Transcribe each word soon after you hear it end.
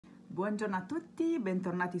Buongiorno a tutti,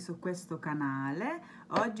 bentornati su questo canale.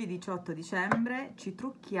 Oggi 18 dicembre ci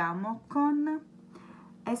trucchiamo con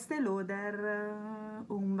Estée Lauder,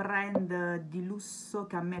 un brand di lusso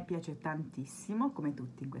che a me piace tantissimo, come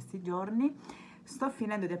tutti in questi giorni. Sto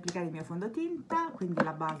finendo di applicare il mio fondotinta, quindi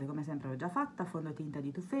la base come sempre l'ho già fatta, fondotinta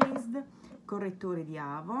di Too Faced, correttore di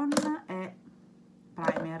Avon e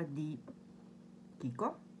primer di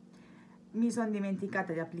Kiko. Mi sono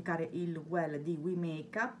dimenticata di applicare il well di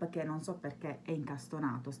Beauty&Makeup, che non so perché è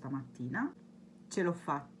incastonato stamattina. Ce l'ho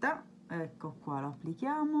fatta, ecco qua, lo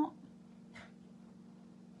applichiamo.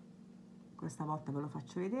 Questa volta ve lo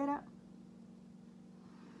faccio vedere.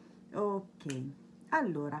 Ok,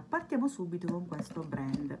 allora partiamo subito con questo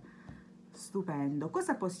brand stupendo.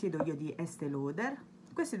 Cosa possiedo io di Estée Lauder?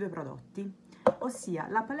 Questi due prodotti, ossia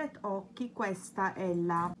la palette occhi. Questa è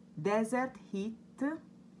la Desert Heat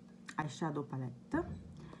Eyeshadow Palette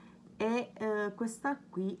e questa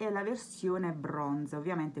qui è la versione bronze,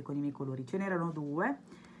 ovviamente con i miei colori. Ce n'erano due,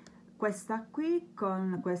 questa qui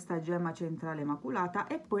con questa gemma centrale maculata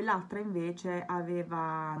e poi l'altra invece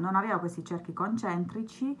non aveva questi cerchi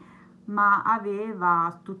concentrici, ma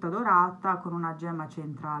aveva tutta dorata con una gemma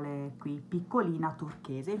centrale qui piccolina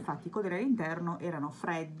turchese. Infatti i colori all'interno erano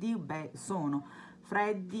freddi, sono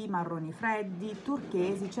freddi, marroni freddi,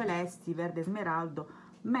 turchesi, celesti, verde smeraldo,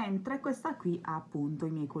 mentre questa qui ha appunto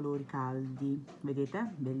i miei colori caldi,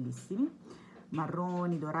 vedete? Bellissimi,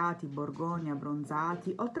 marroni, dorati, borgogna,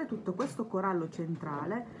 bronzati. Oltretutto questo corallo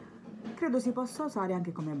centrale credo si possa usare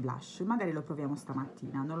anche come blush, magari lo proviamo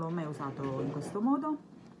stamattina, non l'ho mai usato in questo modo.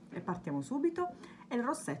 E partiamo subito, e il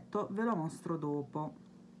rossetto ve lo mostro dopo.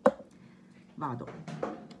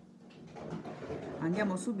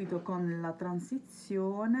 Andiamo subito con la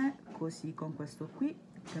transizione, così, con questo qui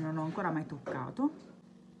che non ho ancora mai toccato.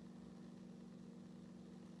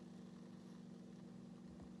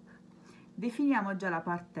 Definiamo già la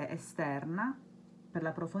parte esterna per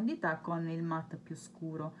la profondità con il matte più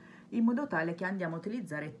scuro, in modo tale che andiamo a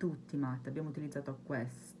utilizzare tutti i matte. Abbiamo utilizzato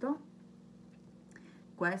questo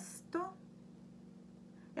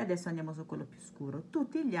e adesso andiamo su quello più scuro.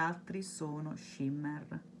 Tutti gli altri sono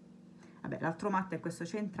shimmer. Vabbè, l'altro matte è questo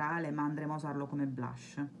centrale, ma andremo a usarlo come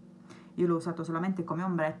blush. Io l'ho usato solamente come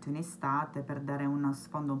ombretto in estate per dare uno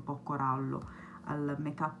sfondo un po' corallo al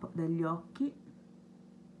make up degli occhi.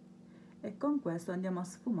 E con questo andiamo a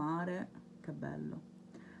sfumare, che bello,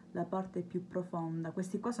 la parte più profonda.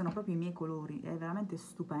 Questi qua sono proprio i miei colori, è veramente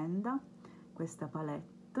stupenda questa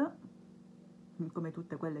palette, come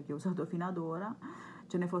tutte quelle che ho usato fino ad ora.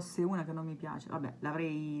 Ce ne fosse una che non mi piace, vabbè,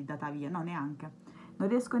 l'avrei data via, no, neanche. Non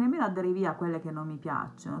riesco nemmeno a dare via quelle che non mi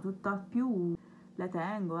piacciono, tutt'al più le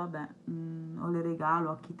tengo, vabbè, o le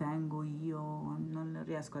regalo a chi tengo io, non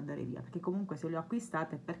riesco a dare via, perché comunque se le ho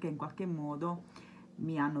acquistate è perché in qualche modo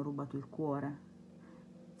mi hanno rubato il cuore.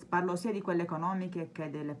 Parlo sia di quelle economiche che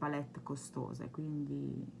delle palette costose,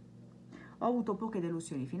 quindi ho avuto poche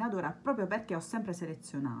delusioni fino ad ora, proprio perché ho sempre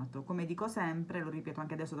selezionato. Come dico sempre, lo ripeto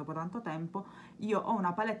anche adesso dopo tanto tempo, io ho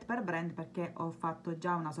una palette per brand perché ho fatto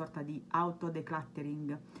già una sorta di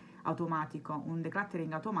auto-decluttering automatico, un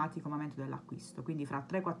decluttering automatico al momento dell'acquisto. Quindi fra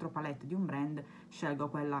 3-4 palette di un brand scelgo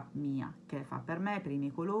quella mia, che fa per me, per i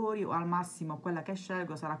miei colori, o al massimo quella che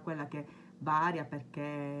scelgo sarà quella che varia,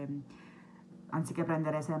 perché anziché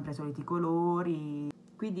prendere sempre i soliti colori,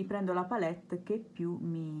 quindi prendo la palette che più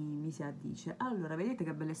mi si addice. Allora, vedete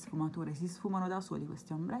che belle sfumature, si sfumano da soli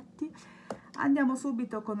questi ombretti. Andiamo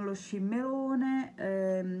subito con lo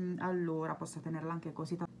scimmerone. Allora, posso tenerla anche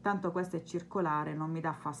così, tanto questa è circolare, non mi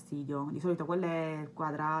dà fastidio. Di solito quelle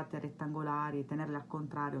quadrate, rettangolari, tenerle al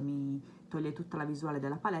contrario mi toglie tutta la visuale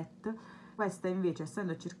della palette. Questa invece,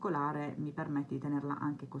 essendo circolare, mi permette di tenerla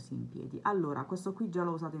anche così in piedi. Allora, questo qui già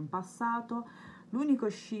l'ho usato in passato. L'unico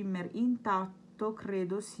shimmer intatto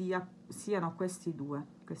credo siano questi due.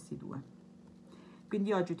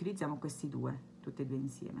 Quindi oggi utilizziamo questi due, tutti e due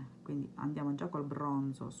insieme. Quindi andiamo già col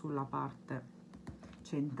bronzo sulla parte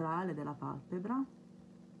centrale della palpebra.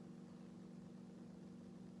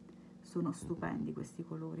 Sono stupendi questi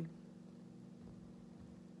colori.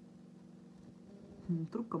 Un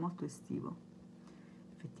trucco molto estivo,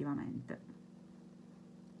 effettivamente.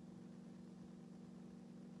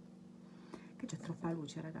 Che c'è troppa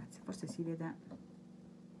luce, ragazzi, forse si vede.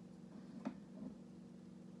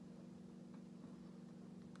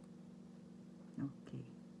 Ok.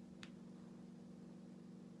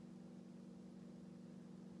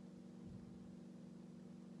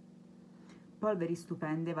 Polveri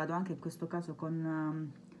stupende, vado anche in questo caso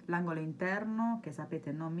con l'angolo interno, che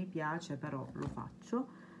sapete non mi piace, però lo faccio.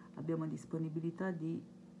 Abbiamo disponibilità di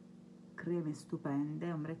creme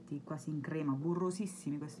stupende, ombretti quasi in crema,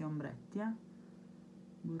 burrosissimi questi ombretti,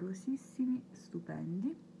 burrosissimi,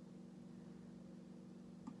 stupendi,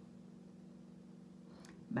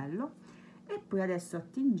 bello. E poi adesso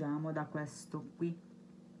attingiamo da questo qui.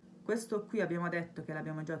 Questo qui abbiamo detto che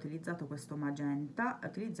l'abbiamo già utilizzato, questo magenta,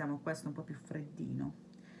 utilizziamo questo un po' più freddino,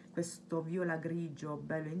 questo viola grigio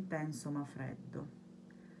bello intenso ma freddo,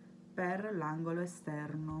 per l'angolo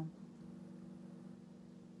esterno,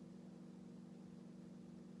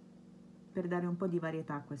 per dare un po' di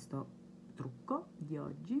varietà a questo trucco di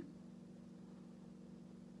oggi.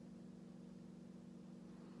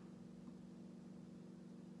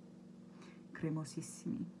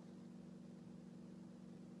 Cremosissimi.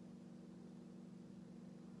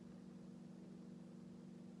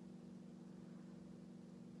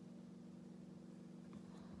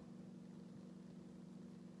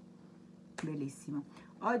 Bellissimo.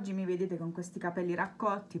 Oggi mi vedete con questi capelli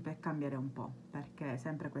raccolti per cambiare un po', perché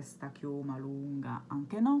sempre questa chioma lunga,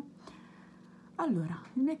 anche no. Allora,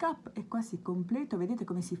 il make up è quasi completo, vedete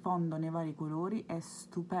come si fondono i vari colori, è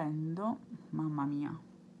stupendo, mamma mia.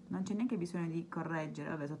 Non c'è neanche bisogno di correggere,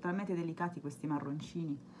 vabbè, sono talmente delicati questi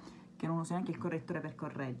marroncini che non uso neanche il correttore per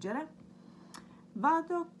correggere.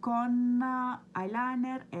 Vado con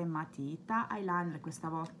eyeliner e matita. Eyeliner questa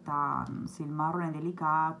volta, sì, il marrone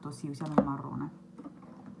delicato, sì, usiamo il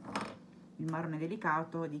marrone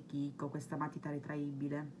delicato di Kiko, questa matita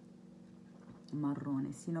ritraibile,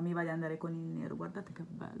 marrone, sì, non mi va di andare con il nero, guardate che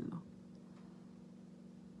bello.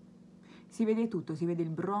 Si vede tutto, si vede il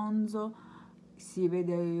bronzo, si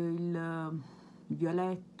vede il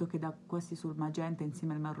violetto che dà quasi sul magenta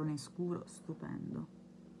insieme al marrone scuro, stupendo.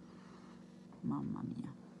 Mamma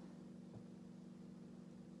mia,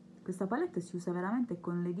 questa palette si usa veramente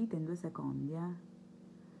con le dita in 2 secondi, è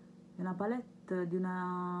una palette di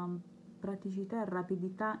una praticità e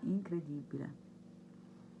rapidità incredibile.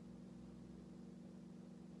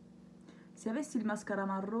 Se avessi il mascara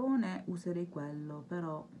marrone userei quello,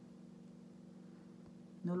 però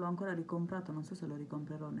non l'ho ancora ricomprato, non so se lo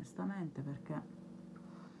ricomprerò onestamente perché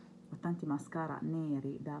ho tanti mascara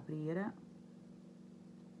neri da aprire.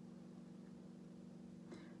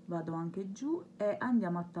 Vado anche giù e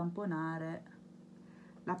andiamo a tamponare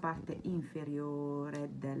la parte inferiore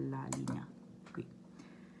della linea qui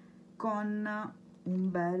con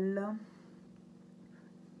un bel,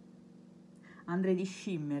 andrei di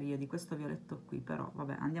shimmer io, di questo violetto qui, però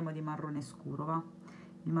vabbè, andiamo di marrone scuro, va,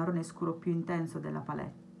 il marrone scuro più intenso della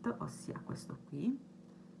palette, ossia questo qui.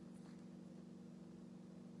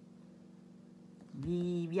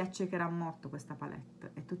 Vi accecherà molto questa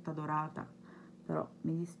palette, è tutta dorata, però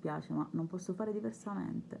mi dispiace ma non posso fare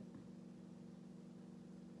diversamente.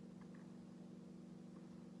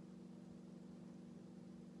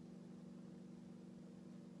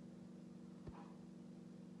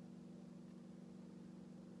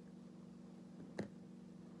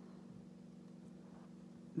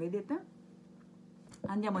 Vedete?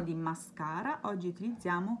 Andiamo di mascara. Oggi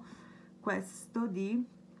utilizziamo questo di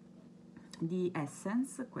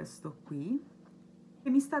Essence, questo qui, che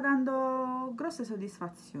mi sta dando grosse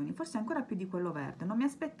soddisfazioni, forse ancora più di quello verde. Non mi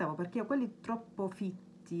aspettavo, perché io quelli troppo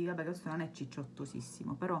fitti, vabbè, questo non è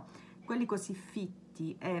cicciottosissimo, però quelli così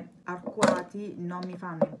fitti e arcuati non mi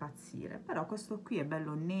fanno impazzire. Però questo qui è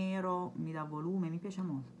bello nero, mi dà volume, mi piace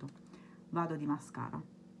molto. Vado di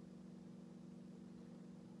mascara.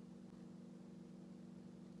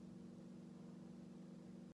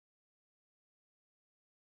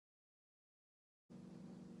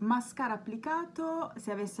 Mascara applicato,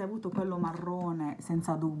 se avessi avuto quello marrone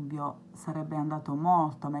senza dubbio sarebbe andato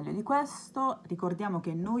molto meglio di questo. Ricordiamo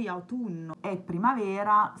che noi autunno e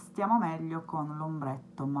primavera stiamo meglio con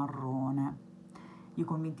l'ombretto marrone. Io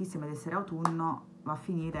convintissima di essere autunno, va a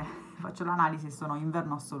finire, faccio l'analisi, sono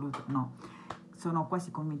inverno assoluto, no, sono quasi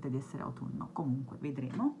convinta di essere autunno, comunque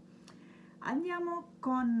vedremo. Andiamo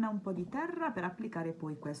con un po' di terra per applicare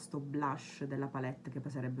poi questo blush della palette che poi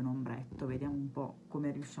sarebbe un ombretto, vediamo un po' come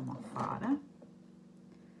riusciamo a fare.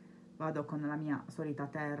 Vado con la mia solita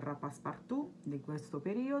terra passepartout di questo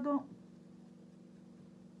periodo.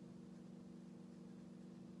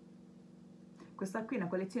 Questa qui è una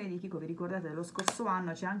collezione di Kiko, vi ricordate dello scorso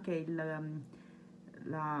anno, c'è anche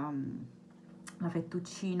la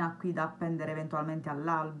fettuccina qui da appendere eventualmente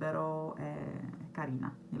all'albero, è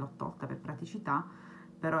carina, l'ho tolta per praticità,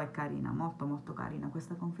 però è carina, molto molto carina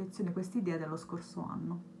questa confezione, questa idea dello scorso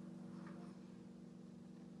anno.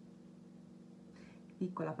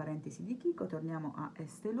 Piccola parentesi di Kiko, torniamo a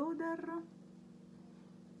Estée Lauder.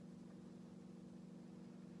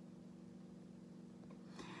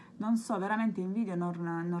 Non so, veramente in video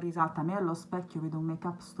non risalta. A me allo specchio vedo un make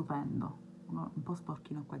up stupendo. Un po'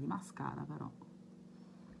 sporchino qua di mascara, però.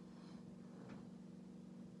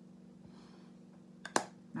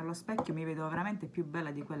 Allo specchio mi vedo veramente più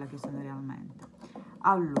bella di quella che sono realmente.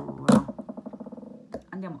 Allora,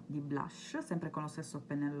 andiamo di blush, sempre con lo stesso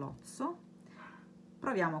pennellozzo.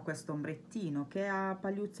 Proviamo questo ombrettino che ha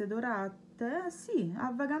pagliuzze dorate. Sì,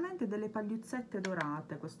 ha vagamente delle pagliuzzette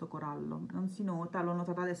dorate questo corallo. Non si nota, l'ho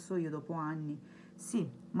notato adesso io dopo anni. Sì,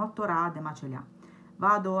 molto rade, ma ce li ha.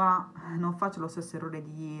 Vado a... non faccio lo stesso errore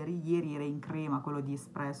di ieri. Ieri era in crema, quello di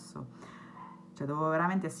espresso. Cioè, dovevo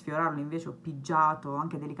veramente sfiorarlo, invece ho pigiato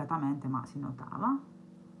anche delicatamente, ma si notava.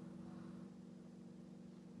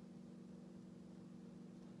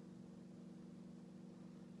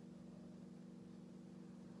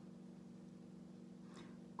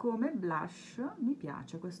 Come blush mi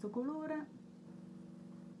piace questo colore.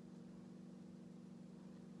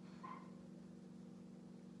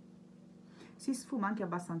 Si sfuma anche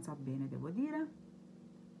abbastanza bene, devo dire.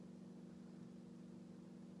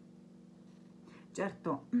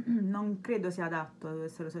 Certo, non credo sia adatto ad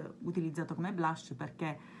essere utilizzato come blush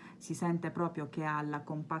perché si sente proprio che ha la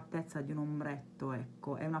compattezza di un ombretto,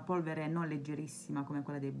 ecco, è una polvere non leggerissima come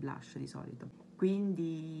quella dei blush di solito.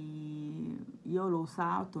 Quindi io l'ho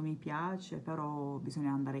usato, mi piace, però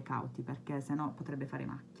bisogna andare cauti perché sennò potrebbe fare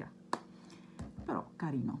macchia. Però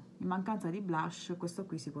carino, in mancanza di blush questo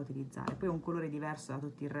qui si può utilizzare. Poi è un colore diverso da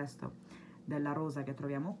tutto il resto della rosa che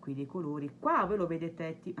troviamo qui, dei colori. Qua voi lo vedete,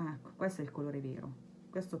 ecco, questo è il colore vero,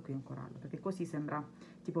 questo qui è un corallo, perché così sembra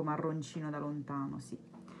tipo marroncino da lontano, sì.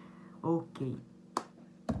 Ok,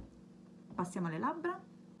 passiamo alle labbra.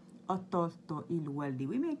 Ho tolto il Well di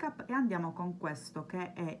Beauty&Makeup e andiamo con questo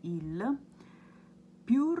che è il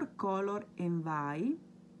Pure Color Envy,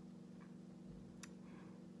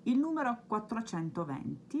 il numero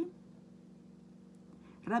 420,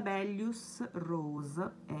 Rebellious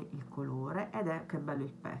Rose è il colore ed è, che bello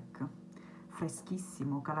il pack,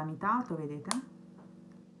 freschissimo, calamitato, vedete?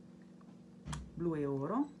 Blu e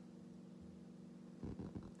oro.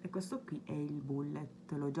 E questo qui è il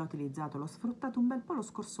Bullet, l'ho già utilizzato, l'ho sfruttato un bel po' lo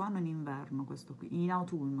scorso anno in inverno, questo qui, in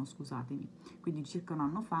autunno scusatemi, quindi circa un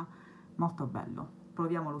anno fa, molto bello.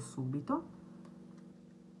 Proviamolo subito.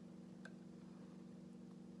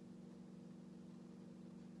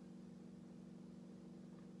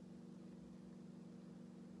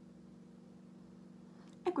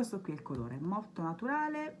 E questo qui è il colore, molto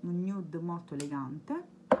naturale, un nude molto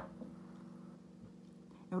elegante.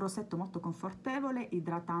 È un rossetto molto confortevole,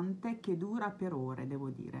 idratante, che dura per ore, devo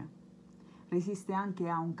dire. Resiste anche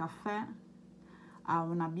a un caffè, a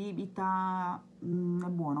una bibita, è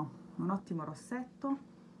buono. Un ottimo rossetto,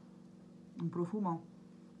 un profumo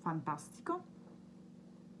fantastico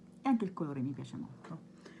e anche il colore mi piace molto.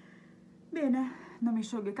 Bene, non mi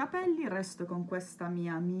sciolgo i capelli, resto con questa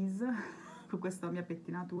mia mise, con questa mia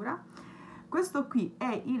pettinatura. Questo qui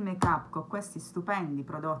è il make up con questi stupendi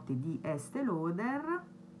prodotti di Estée Lauder.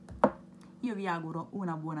 Io vi auguro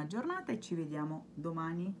una buona giornata e ci vediamo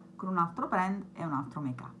domani con un altro brand e un altro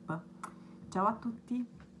make up. Ciao a tutti!